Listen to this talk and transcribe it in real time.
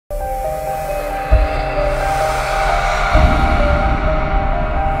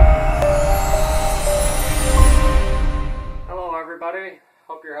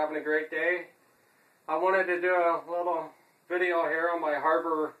having a great day. I wanted to do a little video here on my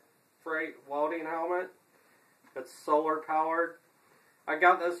Harbor Freight welding helmet. It's solar powered. I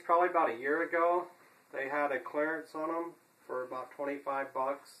got this probably about a year ago. They had a clearance on them for about 25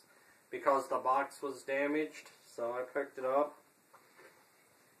 bucks because the box was damaged, so I picked it up.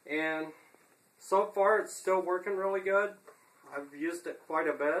 And so far it's still working really good. I've used it quite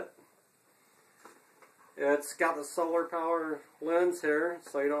a bit. It's got the solar power lens here,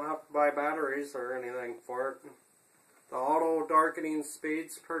 so you don't have to buy batteries or anything for it. The auto darkening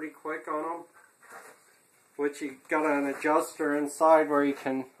speed's pretty quick on them, which you got an adjuster inside where you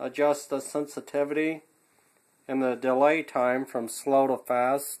can adjust the sensitivity and the delay time from slow to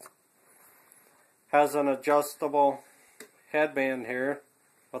fast. Has an adjustable headband here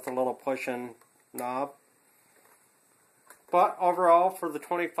with a little pushing knob. But overall, for the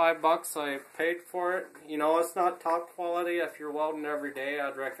 25 bucks I paid for it, you know, it's not top quality. If you're welding every day,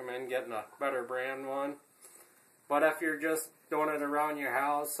 I'd recommend getting a better brand one. But if you're just doing it around your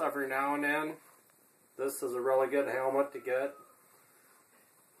house every now and then, this is a really good helmet to get.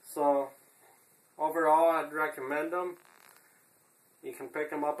 So, overall, I'd recommend them. You can pick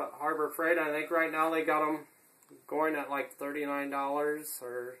them up at Harbor Freight. I think right now they got them going at like $39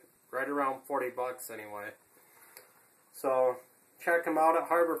 or right around 40 bucks anyway. So, check them out at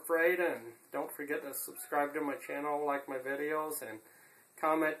Harbor Freight, and don't forget to subscribe to my channel, like my videos, and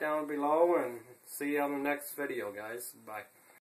comment down below, and see you on the next video, guys. Bye.